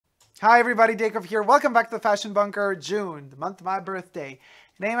Hi everybody, Dacob here. Welcome back to the Fashion Bunker. June, the month of my birthday.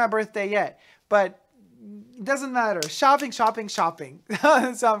 It ain't my birthday yet, but it doesn't matter. Shopping, shopping, shopping.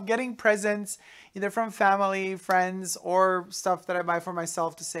 So I'm getting presents either from family, friends, or stuff that I buy for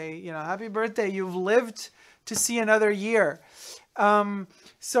myself to say, you know, happy birthday. You've lived to see another year.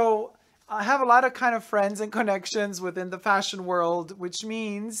 So I have a lot of kind of friends and connections within the fashion world, which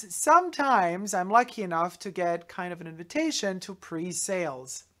means sometimes I'm lucky enough to get kind of an invitation to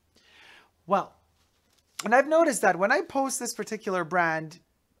pre-sales. Well, and I've noticed that when I post this particular brand,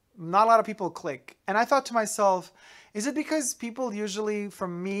 not a lot of people click. And I thought to myself, is it because people usually,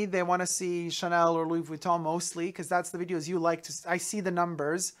 from me, they want to see Chanel or Louis Vuitton mostly, because that's the videos you like to, I see the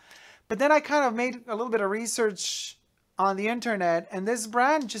numbers. But then I kind of made a little bit of research on the internet, and this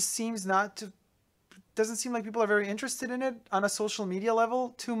brand just seems not to, doesn't seem like people are very interested in it on a social media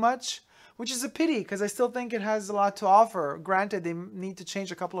level too much. Which is a pity, because I still think it has a lot to offer. Granted, they need to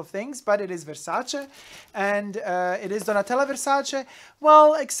change a couple of things, but it is Versace, and it is Donatella Versace.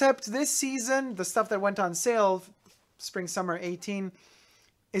 Well, except this season, the stuff that went on sale, spring, summer 18,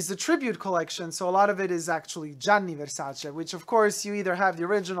 is the tribute collection. So a lot of it is actually Gianni Versace, which of course you either have the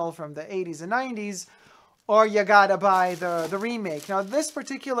original from the 80s and 90s, or you gotta buy the remake. Now, this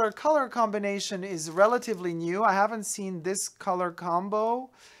particular color combination is relatively new. I haven't seen this color combo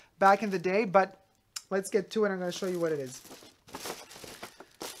back in the day, but let's get to it. I'm going to show you what it is.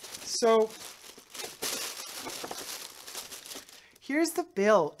 So here's the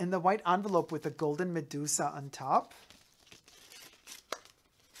bill in the white envelope with the golden Medusa on top.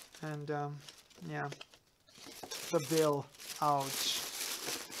 And yeah, the bill, ouch.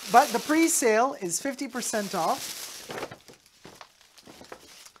 But the pre-sale is 50% off.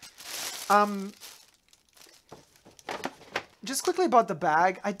 Just quickly about the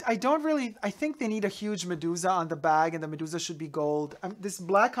bag, I don't really, I think they need a huge Medusa on the bag, and the Medusa should be gold. This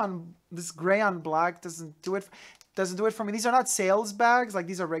gray on black doesn't do it for me. These are not sales bags, like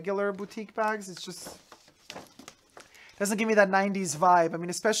these are regular boutique bags. It's just, doesn't give me that 90s vibe. I mean,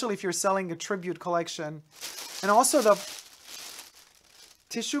 especially if you're selling a tribute collection. And also the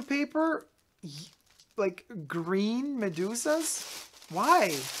tissue paper, like green Medusas,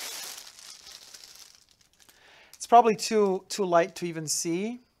 why? Probably too light to even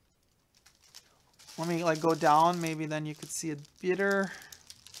see. Let me like go down, maybe then you could see it better.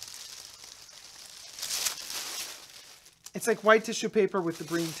 It's like white tissue paper with the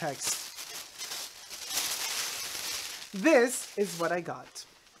green text. This is what I got.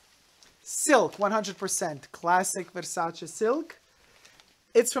 Silk, 100%, classic Versace silk.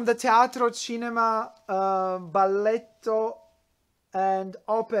 It's from the Teatro, Cinema, Balletto, and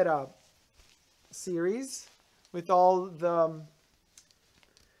Opera series. With all the,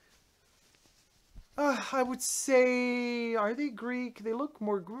 I would say, are they Greek? They look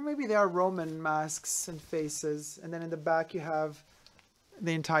more, maybe they are Roman masks and faces. And then in the back you have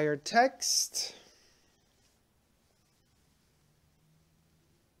the entire text.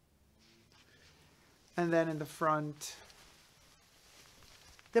 And then in the front,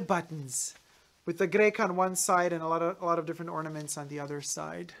 the buttons with the Greek on one side and a lot of different ornaments on the other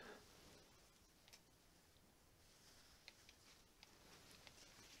side.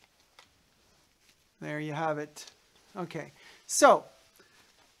 There you have it. Okay, so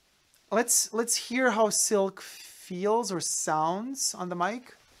let's hear how silk feels or sounds on the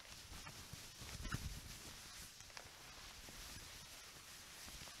mic.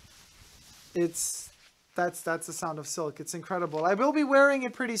 That's the sound of silk. It's incredible. I will be wearing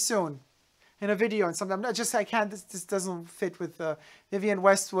it pretty soon in a video and something. I'm not just, I can't, this doesn't fit with the Vivienne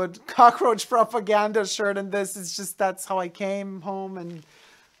Westwood cockroach propaganda shirt, and this is just, that's how I came home, and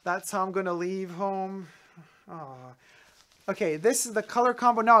that's how I'm going to leave home. Oh. Okay, this is the color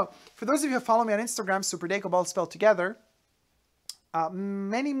combo. Now, for those of you who follow me on Instagram, Super Dacob, all spelled together,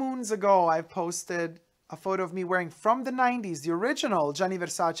 many moons ago, I posted a photo of me wearing from the 90s, the original Gianni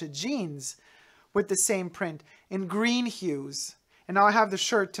Versace jeans with the same print in green hues. And now I have the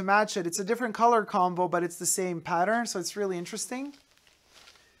shirt to match it. It's a different color combo, but it's the same pattern, so it's really interesting.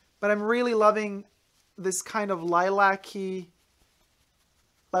 But I'm really loving this kind of lilac-y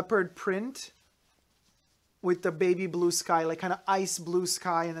leopard print with the baby blue sky, like kind of ice blue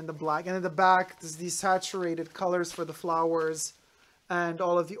sky, and then the black. And in the back, there's these saturated colors for the flowers and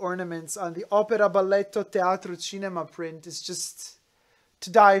all of the ornaments on the Opera, Balletto, Teatro, Cinema print is just to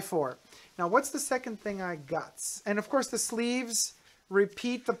die for. Now, what's the second thing I got? And of course, the sleeves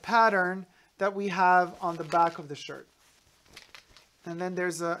repeat the pattern that we have on the back of the shirt. And then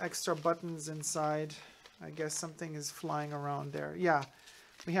there's extra buttons inside. I guess something is flying around there. Yeah.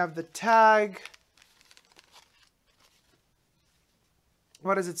 We have the tag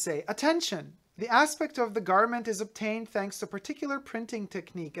What does it say? Attention! The aspect of the garment is obtained thanks to a particular printing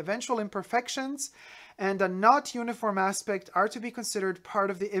technique. Eventual imperfections and a not uniform aspect are to be considered part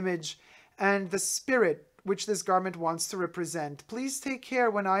of the image and the spirit which this garment wants to represent. Please take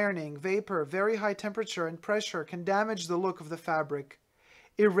care when ironing. Vapor, very high temperature, and pressure can damage the look of the fabric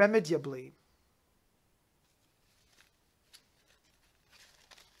irremediably.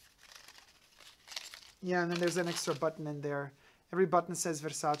 Yeah, and then there's an extra button in there. Every button says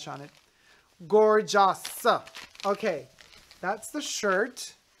Versace on it. Gorgeous. Okay, that's the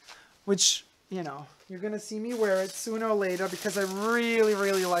shirt, which, you know, you're going to see me wear it sooner or later because I really,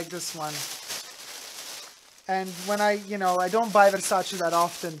 really like this one. And when I, you know, I don't buy Versace that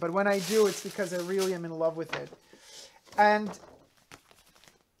often, but when I do, it's because I really am in love with it. And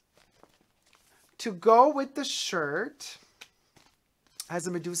to go with the shirt, has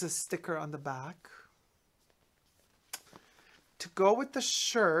a Medusa sticker on the back. To go with the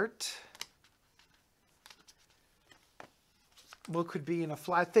shirt, what could be in a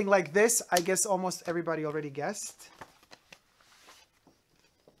flat thing like this, I guess almost everybody already guessed.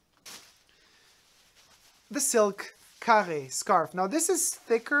 The silk carré scarf. Now this is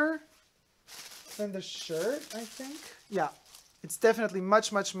thicker than the shirt, I think. Yeah, it's definitely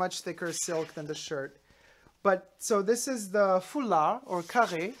much, much, much thicker silk than the shirt. But so this is the foulard or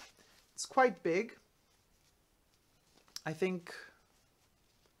carré. It's quite big. I think,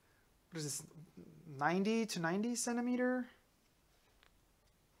 what is this, 90 to 90 centimeter?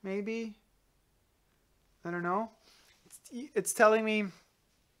 Maybe? I don't know. It's telling me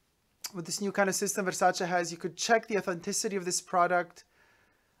with this new kind of system Versace has, you could check the authenticity of this product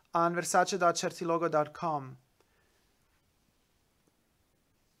on versace.certilogo.com.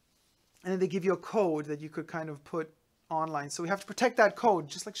 And then they give you a code that you could kind of put online. So we have to protect that code,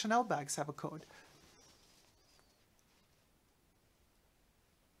 just like Chanel bags have a code.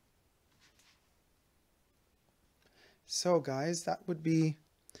 So guys, that would be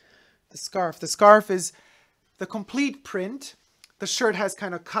the scarf. The scarf is the complete print. The shirt has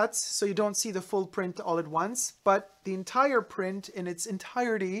kind of cuts, so you don't see the full print all at once, but the entire print in its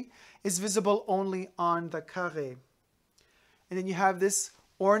entirety is visible only on the carré. And then you have this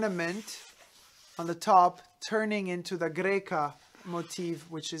ornament on the top turning into the greca motif,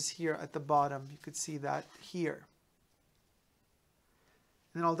 which is here at the bottom. You could see that here.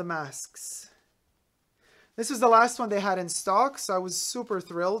 And then all the masks. This was the last one they had in stock, so I was super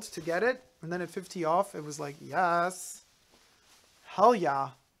thrilled to get it. And then at 50 off, it was like, yes. Hell yeah.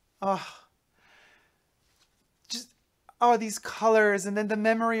 Oh. Just, oh, these colors. And then the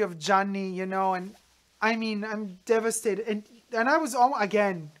memory of Gianni, you know. And I mean, I'm devastated. And I was,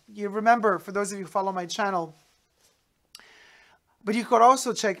 again, you remember, for those of you who follow my channel, but you could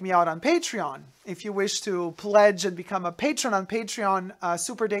also check me out on Patreon if you wish to pledge and become a patron on Patreon.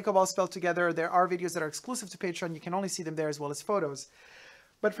 Super Dacob all spelled together. There are videos that are exclusive to Patreon. You can only see them there as well as photos.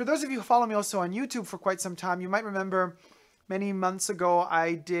 But for those of you who follow me also on YouTube for quite some time, you might remember many months ago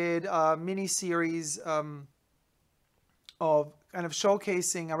I did a mini-series of kind of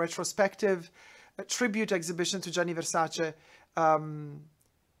showcasing a retrospective tribute exhibition to Gianni Versace.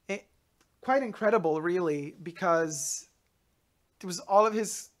 Quite incredible, really, because it was all of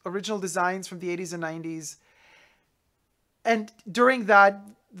his original designs from the 80s and 90s. And during that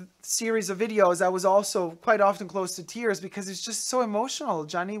series of videos, I was also quite often close to tears because it's just so emotional.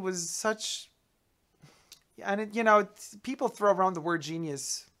 Gianni was such... And, you know, people throw around the word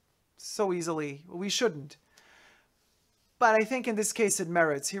genius so easily. We shouldn't. But I think in this case it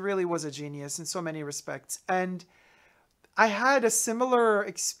merits. He really was a genius in so many respects. And I had a similar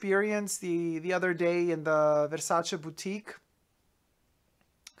experience the other day in the Versace boutique,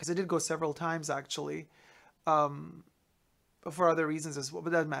 because I did go several times actually, for other reasons as well, but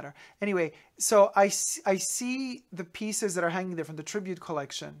it doesn't matter. Anyway, so I see the pieces that are hanging there from the tribute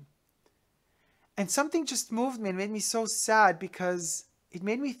collection. And something just moved me and made me so sad because it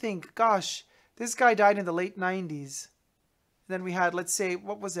made me think, gosh, this guy died in the late 90s. Then we had, let's say,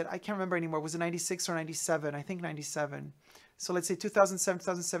 what was it? I can't remember anymore. Was it 96 or 97? I think 97. So let's say 2007,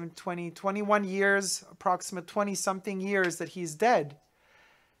 2007, 21 years, approximate 20-something years that he's dead.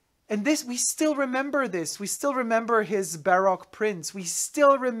 And this, we still remember this. We still remember his Baroque prints. We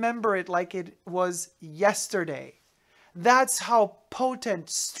still remember it like it was yesterday. That's how potent,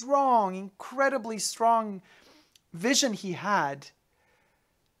 strong, incredibly strong vision he had.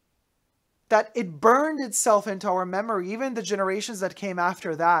 That it burned itself into our memory. Even the generations that came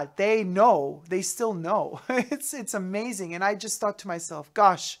after that, they know, they still know. It's amazing. And I just thought to myself,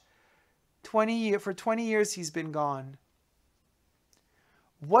 gosh, for 20 years he's been gone.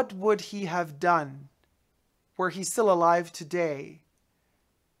 What would he have done were he still alive today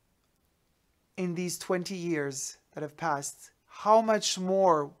in these 20 years that have passed, how much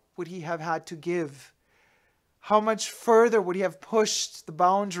more would he have had to give? How much further would he have pushed the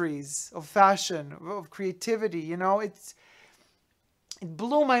boundaries of fashion, of creativity? You know, it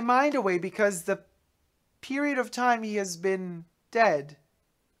blew my mind away, because the period of time he has been dead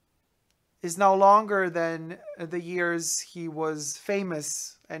is now longer than the years he was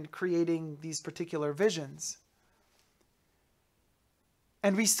famous and creating these particular visions.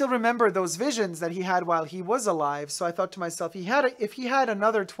 And we still remember those visions that he had while he was alive. So I thought to myself, if he had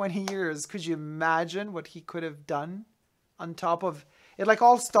another 20 years, could you imagine what he could have done on top of it? Like,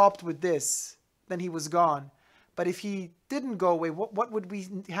 all stopped with this, then he was gone. But if he didn't go away, what would we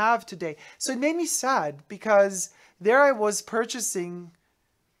have today? So it made me sad, because there I was purchasing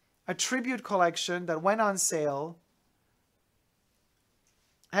a tribute collection that went on sale.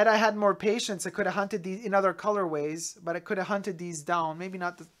 Had I had more patience, I could have hunted these in other colorways, but I could have hunted these down. Maybe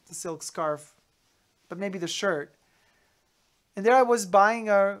not the silk scarf, but maybe the shirt. And there I was buying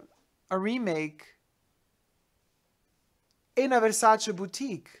a remake in a Versace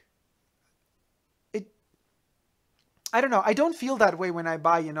boutique. I don't know. I don't feel that way when I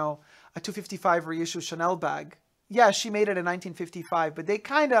buy, you know, a 255 reissue Chanel bag. Yeah, she made it in 1955, but they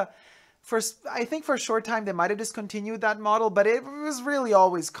kind of, I think for a short time, they might have discontinued that model, but it was really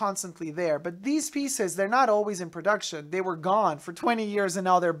always constantly there. But these pieces, they're not always in production. They were gone for 20 years, and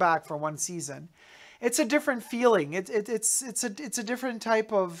now they're back for one season. It's a different feeling. It's a different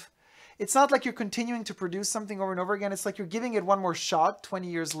type of, it's not like you're continuing to produce something over and over again. It's like you're giving it one more shot 20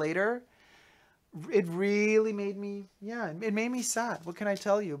 years later. It really made me, yeah, it made me sad. What can I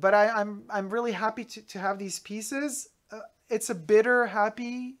tell you? But I'm really happy to have these pieces. It's a bitter,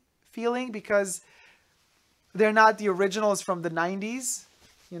 happy feeling, because they're not the originals from the 90s.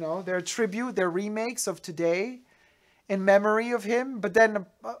 You know, they're a tribute, they're remakes of today in memory of him. But then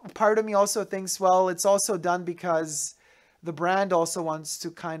a part of me also thinks, well, it's also done because the brand also wants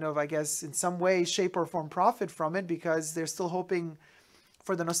to kind of, I guess, in some way, shape or form profit from it, because they're still hoping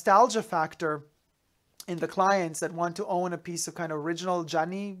for the nostalgia factor in the clients that want to own a piece of kind of original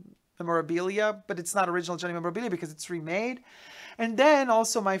Gianni memorabilia, but it's not original Gianni memorabilia because it's remade. And then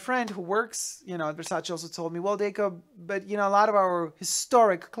also my friend who works, you know, at Versace also told me, well, Dacob, but you know, a lot of our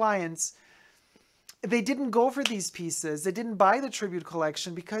historic clients, they didn't go for these pieces. They didn't buy the tribute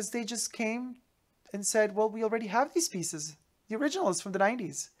collection because they just came and said, well, we already have these pieces. The originals from the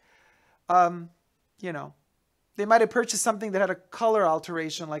 90s. You know, they might have purchased something that had a color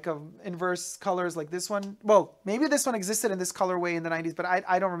alteration, like a inverse colors like this one. Well, maybe this one existed in this colorway in the 90s, but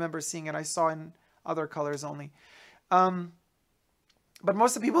I don't remember seeing it. I saw in other colors only. But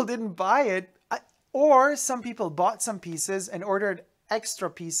most of the people didn't buy it. Or some people bought some pieces and ordered extra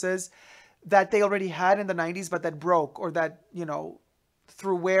pieces that they already had in the 90s, but that broke, or that, you know,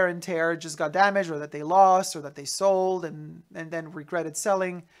 through wear and tear just got damaged, or that they lost, or that they sold and then regretted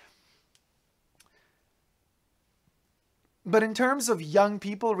selling. But in terms of young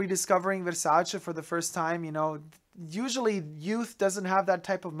people rediscovering Versace for the first time, you know, usually youth doesn't have that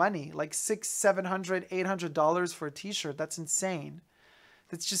type of money. Like $600, $700, $800 for a t-shirt. That's insane.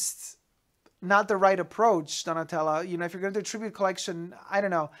 That's just not the right approach, Donatella. You know, if you're going to do a tribute collection, I don't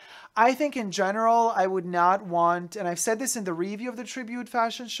know. I think in general, I would not want, and I've said this in the review of the tribute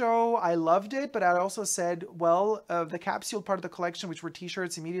fashion show, I loved it, but I also said, well, the capsule part of the collection, which were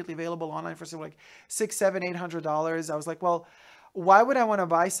t-shirts immediately available online for something like $600, $700, $800, I was like, well, why would I want to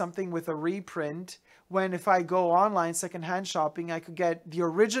buy something with a reprint when if I go online secondhand shopping, I could get the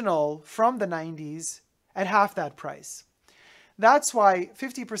original from the 90s at half that price? That's why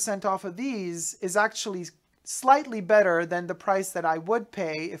 50% off of these is actually slightly better than the price that I would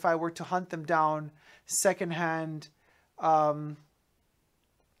pay if I were to hunt them down secondhand from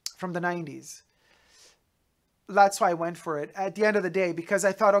the 90s. That's why I went for it at the end of the day, because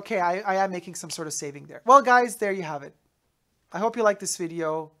I thought, okay, I am making some sort of saving there. Well, guys, there you have it. I hope you liked this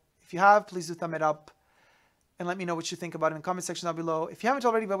video. If you have, please do thumb it up. And let me know what you think about it in the comment section down below. If you haven't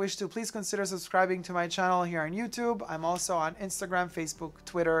already but wish to, please consider subscribing to my channel here on YouTube. I'm also on Instagram, Facebook,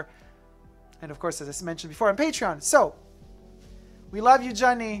 Twitter, and of course, as I mentioned before, on Patreon. So, we love you,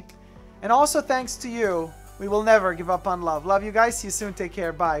 Gianni. And also thanks to you, we will never give up on love. Love you guys. See you soon. Take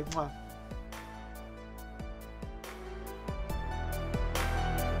care. Bye. Mwah.